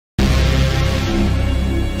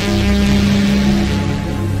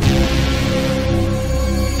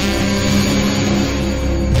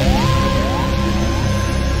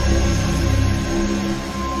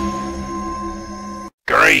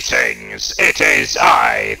guys, it is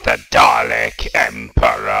I, the Dalek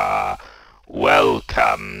Emperor.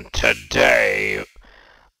 Welcome. Today,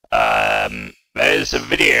 there's a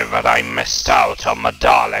video that I missed out on the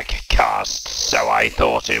DALEKcast, so I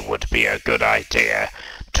thought it would be a good idea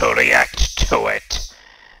to react to it.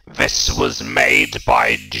 This was made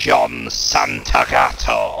by John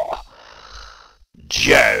Santagato.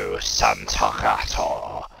 Joe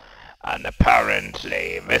Santagato. And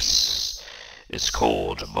apparently this is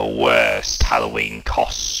called the worst Halloween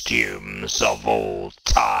costumes of all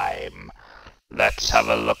time. Let's have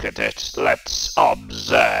a look at it. Let's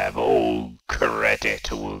observe. All credit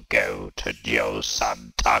will go to Joe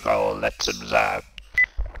Santagato. Let's observe.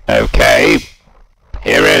 Okay,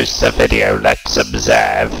 here is the video. Let's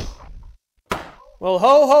observe. Well,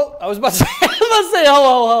 ho ho! I was about to say, ho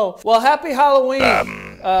ho ho. Well, happy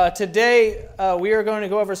Halloween. Today we are going to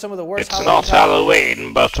go over some of the worst. It's not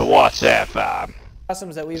Halloween, but whatever.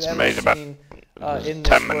 Costumes that we've ever made about seen in this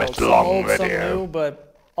 10-minute world. long some old, video. Some new,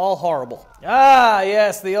 but all horrible. Ah,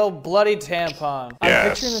 yes, the old bloody tampon. Yes, I'm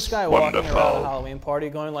picturing this guy walking wonderful. around a Halloween party,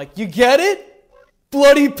 going like, "You get it?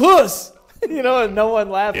 Bloody puss!" You know, and no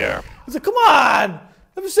one laughing. Yeah. He's like, "Come on!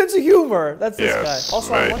 Have a sense of humor." That's this Yes, guy.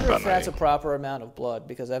 Also, I very wonder if funny. that's a proper amount of blood,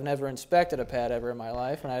 because I've never inspected a pad ever in my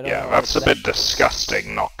life, and I don't know Yeah, if that's a it's bit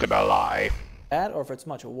disgusting, not gonna lie. that or if it's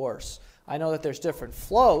much worse. I know that there's different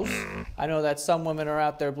flows. I know that some women are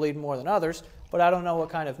out there bleeding more than others, but I don't know what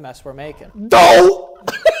kind of mess we're making. No!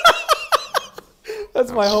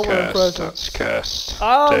 That's my homework impression. That's cursed.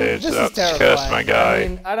 This Dude, is that's terrifying. cursed, my guy. I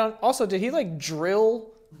mean, I don't. Also, did he like drill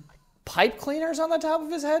pipe cleaners on the top of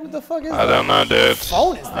his head? What the fuck is that? I don't know, dude.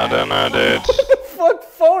 Phone is that? I don't know, dude. What the fuck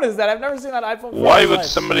phone is that? I've never seen that iPhone phone. Why in my would life.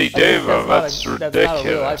 somebody I do think that? That's That's not a real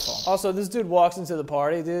ridiculous. iPhone. Also, this dude walks into the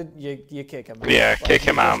party, dude. You kick him out. Yeah, Like, kick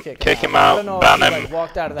him you just out. Kick Kick him I out. don't know Ban if he, him. like,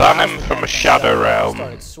 walked out of the Ban house him and from then a shadow came out and realm.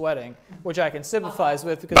 started sweating, which I can sympathize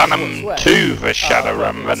with because Ban he would him sweat. to the shadow But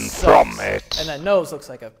realm it and sucks. from it. And that nose looks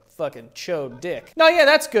like a fucking chode dick. No, yeah,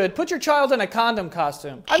 that's good. Put your child in a condom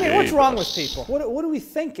costume. I mean, what's wrong with Jesus. people? What are we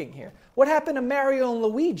thinking here? What happened to Mario and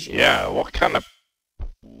Luigi? Yeah, what kind of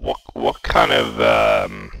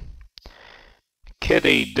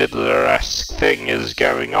kitty diddler-esque thing is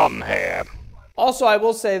going on here? Also, I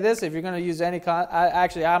will say this: if you're going to use any I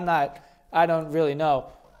don't really know,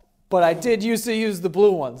 but I did used to use the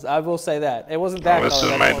blue ones. I will say that it wasn't that. This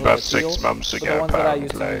color, was that's made more about like a teal, 6 months but ago, the ones that I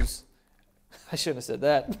used to apparently. use. I shouldn't have said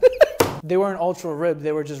that. They weren't ultra rib.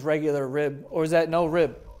 They were just regular rib. Or is that no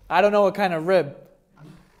rib? I don't know what kind of rib.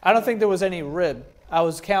 I don't think there was any rib. I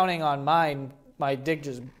was counting on my dick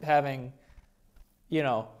just having,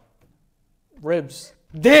 ribs.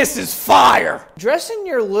 This is fire! Dressing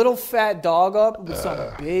your little fat dog up with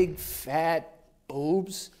some big fat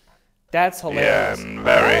boobs, that's hilarious. Yeah, and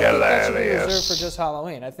very I don't think that should be hilarious. reserved for just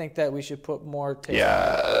Halloween. I think that we should put more taste.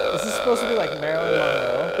 Yeah. This is supposed to be like Marilyn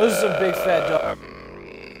Monroe. Those are some big fat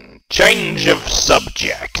Change of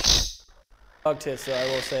subject. dog tits, though, I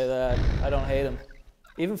will say that. I don't hate them.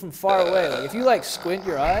 Even from far away. Like, if you, like, squint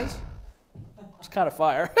your eyes, it's kind of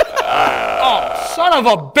fire. Oh, son of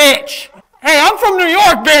a bitch! Hey, I'm from New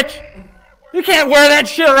York, bitch! You can't wear that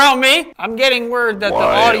shit around me! I'm getting word that the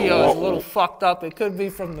Why, audio is what- a little fucked up. It could be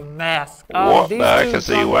from the mask. What These the heck two is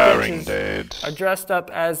he drunk wearing, bitches dude? are dressed up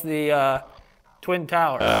as the Twin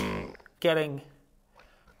Towers, getting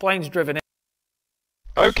planes driven in.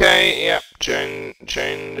 Okay, yep,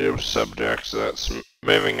 change of subjects. That's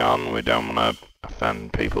moving on. We don't want to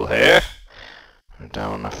offend people here. We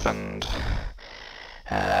don't want to offend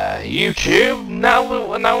YouTube. No,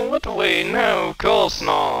 would we? No, of course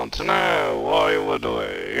not. No, why would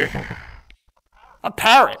we? A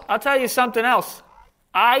parrot. I'll tell you something else.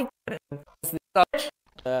 I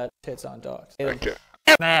Tits on dogs. Okay.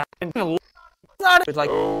 man, it's like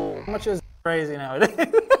Oh, How much is crazy nowadays?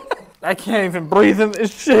 I can't even breathe in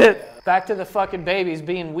this shit. Back to the fucking babies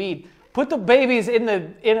being weed. Put the babies in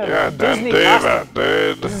a yeah, don't Disney do costume. that,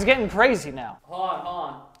 dude. This is getting crazy now. Hold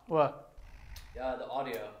on. What? The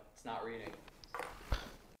audio, it's not reading.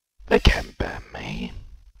 They can't ban me.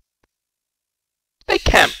 They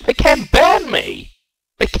can't ban me.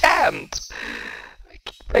 They can't.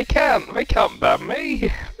 They can't ban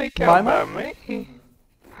me. They can't ban me.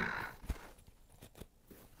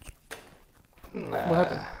 Nah. What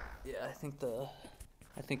happened? Yeah,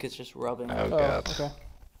 I think it's just rubbing. Oh god. Okay.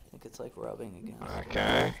 I think it's like rubbing again.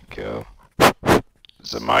 Okay, cool.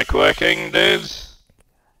 Is the mic working, dudes?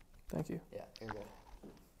 Thank you. Yeah, here we go.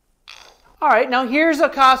 All right, now here's a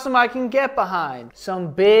costume I can get behind.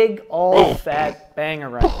 Some big, old, fat banger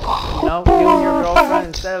run. You know, you and your girlfriend,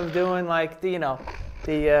 instead of doing like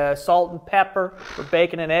the salt and pepper for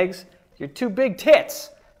bacon and eggs, your two big tits.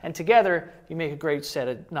 And together, you make a great set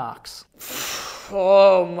of knocks.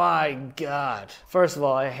 Oh my God. First of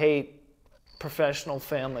all, I hate professional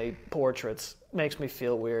family portraits. Makes me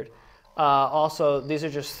feel weird. Also, these are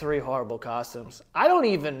just 3 horrible costumes. I don't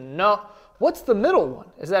even know. What's the middle one?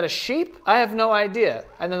 Is that a sheep? I have no idea.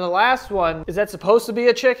 And then the last one, is that supposed to be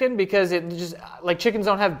a chicken? Because it just, like, chickens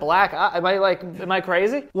don't have black eye. Am I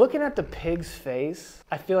crazy? Looking at the pig's face,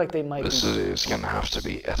 I feel like they might This is gonna have to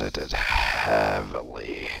be edited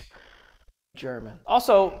heavily. German.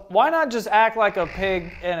 Also, why not just act like a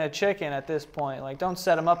pig and a chicken at this point? Like, don't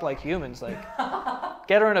set them up like humans. Like,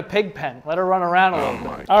 get her in a pig pen. Let her run around a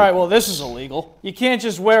little bit. All right, well, this is illegal. You can't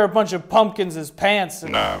just wear a bunch of pumpkins as pants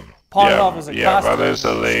and pawn it off as a costume. That is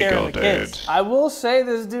illegal, dude. Kids. I will say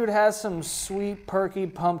this dude has some sweet, perky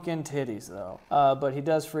pumpkin titties, though. But he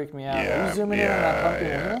does freak me out. Are you zooming in on that pumpkin?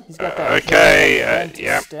 Yeah. He's got that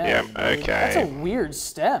stem, okay. That's a weird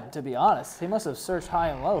stem, to be honest. He must have searched high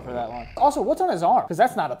and low for that one. Also, what's on his arm? Because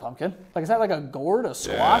that's not a pumpkin. Like, is that like a gourd, a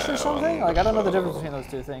squash or something? Like, I don't know the difference between those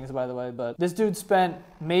two things, by the way. But this dude spent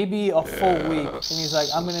maybe a full week, and he's like,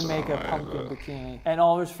 I'm going to make a pumpkin bikini. And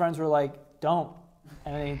all of his friends were like, don't.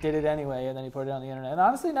 And then he did it anyway, and then he put it on the internet. And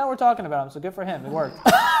honestly, now we're talking about him, so good for him. It worked.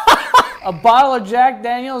 A bottle of Jack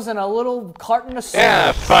Daniels and a little carton of soda.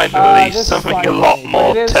 Yeah, finally, something a lot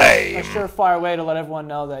more tame. A surefire way to let everyone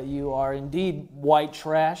know that you are indeed white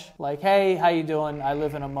trash. Like, hey, how you doing? I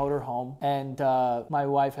live in a motor home, and my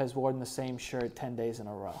wife has worn the same shirt 10 days in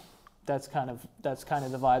a row. That's kind of the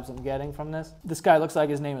vibes I'm getting from this. This guy looks like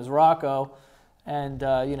his name is Rocco, and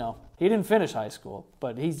you know, he didn't finish high school,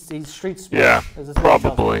 but he's street smart. Yeah,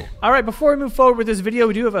 probably. All right, before we move forward with this video,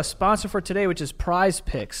 we do have a sponsor for today, which is Prize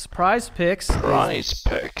Picks. Prize Picks. This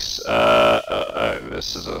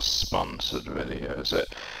is a sponsored video, is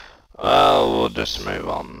it? We'll just move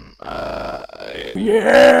on.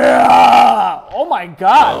 Yeah! Oh my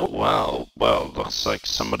God! Well, looks like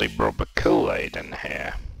somebody brought the Kool-Aid in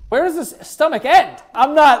here. Where does this stomach end?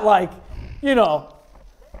 I'm not like, you know,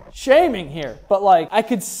 shaming here, but like I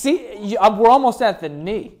could see we're almost at the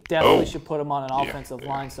knee. Definitely should put him on an offensive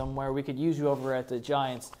line somewhere. We could use you over at the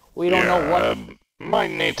Giants. We don't know what.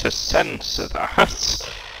 Might need to censor that.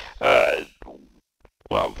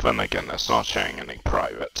 Well, then again, it's not showing any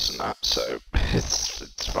privates and that, so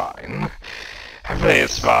it's fine. Hopefully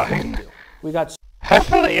it's fine.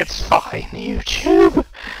 Hopefully it's fine, YouTube.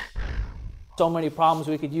 So many problems.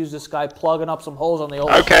 We could use this guy plugging up some holes on the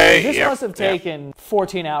old. Okay. This must have taken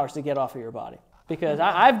 14 hours to get off of your body. Because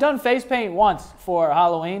I've done face paint once for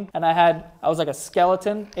Halloween, and I was like a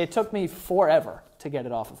skeleton. It took me forever to get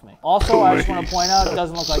it off of me. Also, I just want to point out, it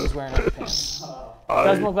doesn't look like he's wearing any pants. It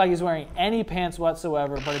doesn't look like he's wearing any pants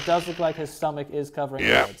whatsoever, but it does look like his stomach is covering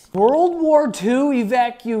his head. World War II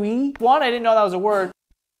evacuee? One, I didn't know that was a word.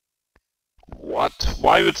 What?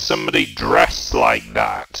 Why would somebody dress like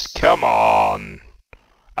that? Come on.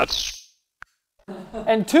 That's...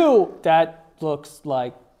 And 2, that looks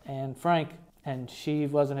like Anne Frank, and she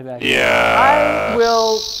wasn't evacuated. Yeah. I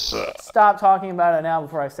will stop talking about it now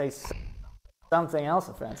before I say something else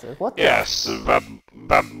offensive. What the? Yes, that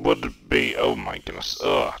would be... Oh my goodness.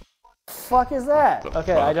 Ugh. Fuck is that?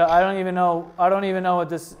 Okay, I don't even know what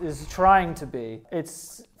this is trying to be.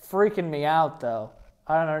 It's freaking me out though.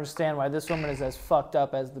 I don't understand why this woman is as fucked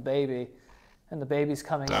up as the baby, and the baby's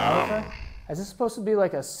coming out of her. Is this supposed to be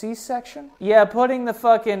like a C-section? Yeah, putting the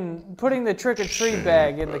trick-or-treat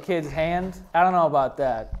bag in the kid's hand. I don't know about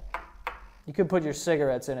that. You could put your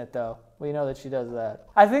cigarettes in it though. We know that she does that.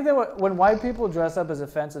 I think that when white people dress up as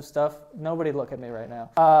offensive stuff, nobody look at me right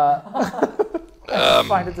now. I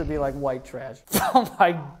find it to be like white trash. Oh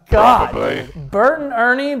my God. Probably. Bert and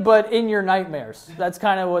Ernie, but in your nightmares. That's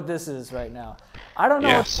kind of what this is right now. I don't know.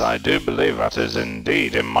 Yes, I do believe that is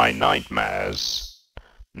indeed in my nightmares.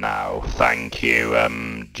 Now, thank you,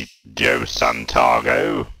 Joe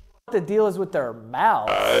Santago. What the deal is with their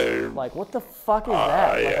mouths? Like, what the fuck is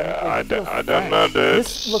that? I don't know, dude.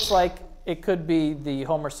 This looks like it could be the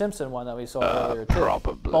Homer Simpson one that we saw earlier, too.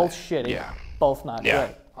 Probably. Both shitty. Yeah. Both not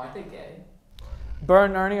good. Aren't they gay? Bert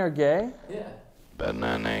and Ernie are gay? Yeah. Bert and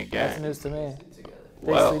Ernie gay. That's news to me.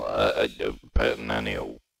 Well, Bert and Ernie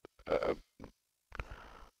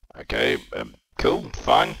okay, cool,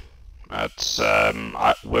 fine. That's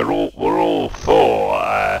we're all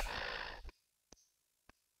for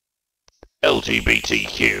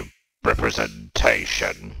LGBTQ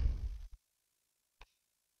representation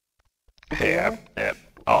here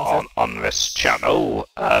on this channel.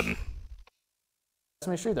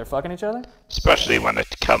 Sesame Street, they're fucking each other? Especially when it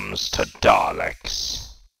comes to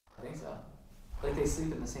Daleks. I think so. Like they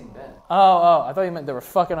sleep in the same bed. Oh, I thought you meant they were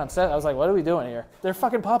fucking on set. I was like, what are we doing here? They're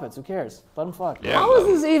fucking puppets. Who cares? Let them fuck. Yeah, How is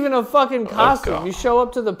this even a fucking costume? God. You show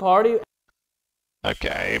up to the party.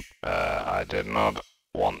 Okay, I did not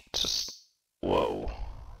want to... Whoa.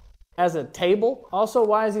 As a table? Also,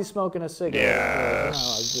 why is he smoking a cigarette? Yes. You're not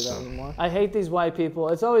allowed to do that anymore. I hate these white people.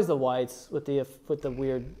 It's always the whites with the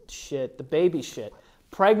weird shit, the baby shit.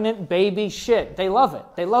 Pregnant baby shit. They love it.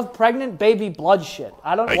 They love pregnant baby blood shit.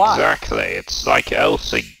 I don't know why. Exactly. It's like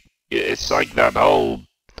Elsa. It's like that whole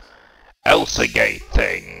Elsagate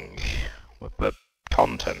thing with the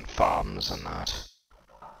content farms and that.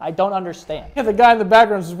 I don't understand. Yeah, the guy in the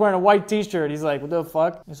background is wearing a white t-shirt. He's like, what the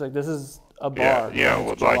fuck? He's like, this is a bar. Yeah,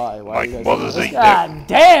 It's like, July. Why are you guys what doing does this? he do? God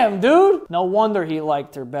damn, dude! No wonder he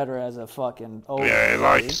liked her better as a fucking old Yeah, he lady.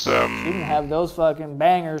 likes, She didn't have those fucking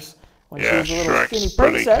bangers when Yeah, she was a little Shrek's skinny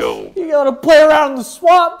pretty princess. cool. You gotta play around in the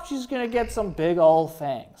swamp, she's gonna get some big old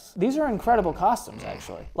fangs. These are incredible costumes,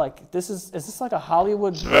 actually. Like, is this like a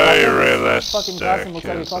Hollywood... very realistic, fucking costume looks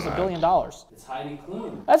like it costs isn't $1 it? billion. It's Heidi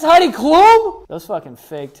Klum. That's Heidi Klum? Those fucking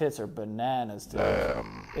fake tits are bananas, dude.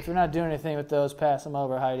 If you're not doing anything with those, pass them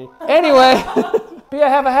over, Heidi. Anyway, yeah,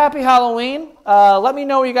 have a happy Halloween. Let me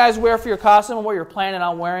know what you guys wear for your costume and what you're planning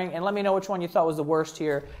on wearing, and let me know which one you thought was the worst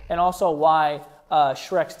here, and also why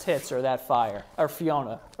Shrek's tits are that fire, or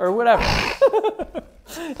Fiona, or whatever.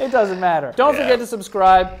 It doesn't matter. Don't forget to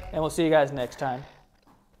subscribe, and we'll see you guys next time.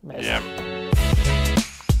 Yeah.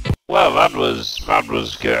 Well, that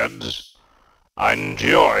was good. I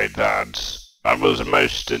enjoyed that. That was the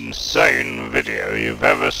most insane video you've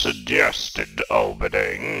ever suggested,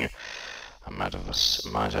 Oberding. I might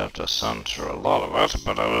have to censor a lot of it,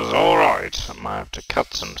 but it was alright. I might have to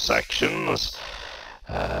cut some sections.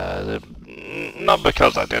 Not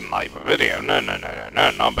because I didn't like the video, no,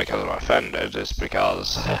 not because I'm offended, it's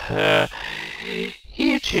because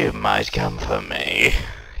YouTube might come for me.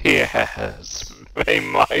 Yes, they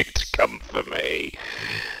might come for me.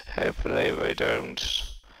 Hopefully they don't.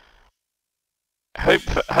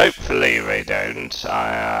 Hopefully they don't.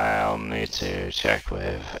 I'll need to check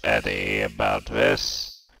with Eddie about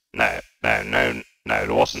this. No, it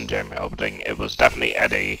wasn't Jamie Oberding, it was definitely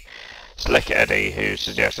Eddie. Slick Eddie who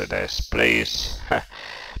suggested this. Please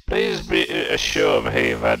be assure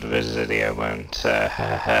me that this video won't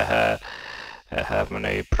have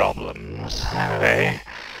any problems. Okay.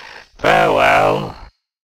 Farewell.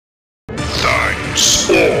 Thanks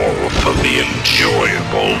all for the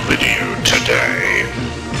enjoyable video today.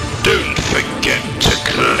 Don't forget to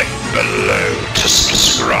click below to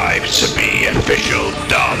subscribe to the official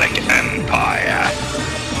Dalek Empire,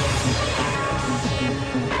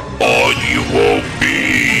 or you will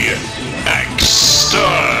be exterminated.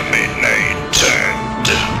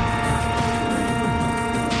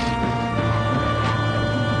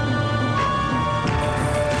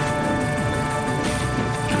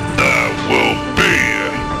 There will be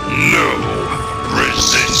no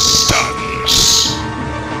resistance.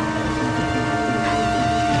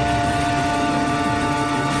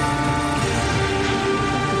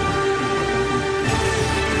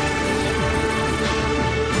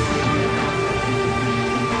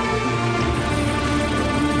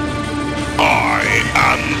 I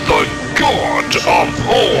am the god of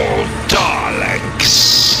all